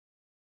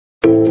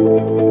Balance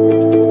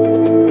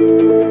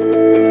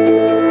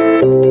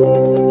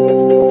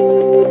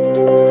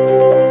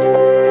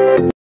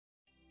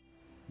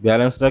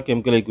the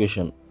chemical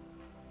equation.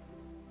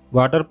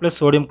 Water plus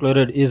sodium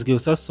chloride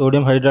gives us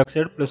sodium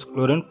hydroxide plus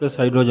chlorine plus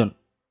hydrogen.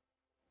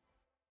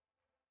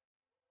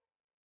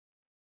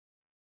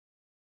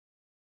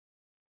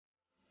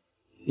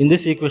 In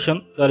this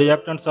equation, the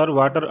reactants are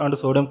water and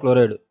sodium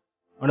chloride,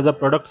 and the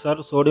products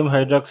are sodium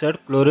hydroxide,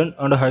 chlorine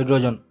and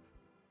hydrogen.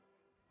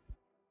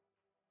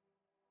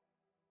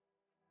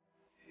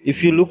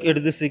 If you look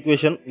at this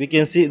equation, we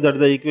can see that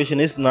the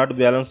equation is not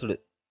balanced.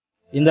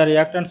 In the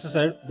reactants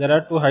side, there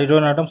are 2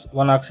 hydrogen atoms,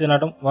 1 oxygen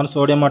atom, 1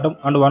 sodium atom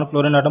and 1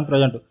 chlorine atom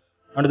present.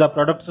 And the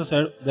products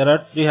side, there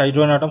are 3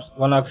 hydrogen atoms,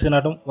 1 oxygen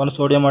atom, 1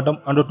 sodium atom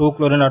and 2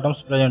 chlorine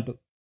atoms present.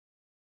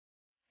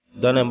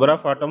 The number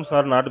of atoms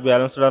are not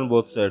balanced on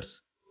both sides.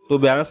 To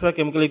balance the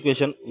chemical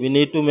equation, we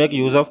need to make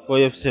use of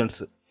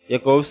coefficients. A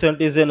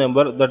coefficient is a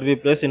number that we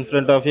place in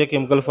front of a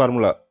chemical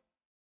formula.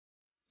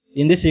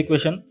 In this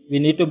equation, we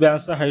need to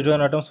balance the hydrogen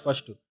atoms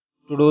first.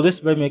 To do this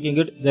by making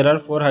it, there are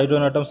 4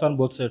 hydrogen atoms on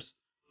both sides.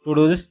 To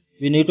do this,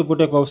 we need to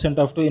put a coefficient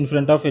of 2 in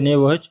front of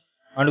NaOH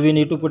and we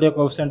need to put a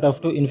coefficient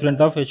of 2 in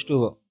front of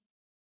H2O.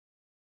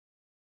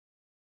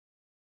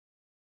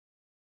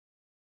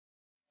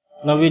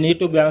 Now we need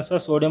to balance the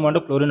sodium and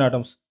chlorine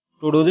atoms.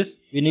 To do this,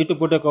 we need to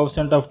put a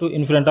coefficient of 2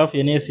 in front of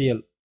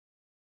NaCl.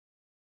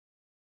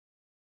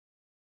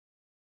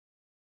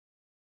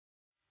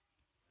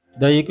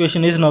 The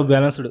equation is now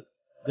balanced.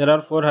 There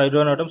are 4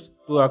 hydrogen atoms,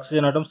 2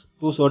 oxygen atoms,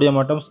 2 sodium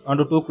atoms and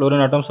 2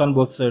 chlorine atoms on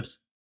both sides.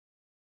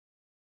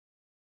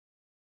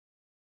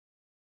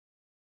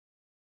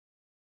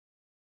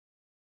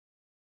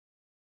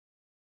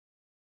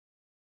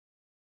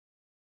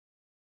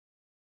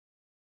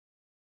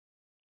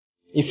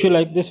 If you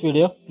like this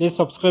video, please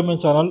subscribe my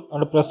channel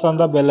and press on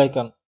the bell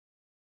icon.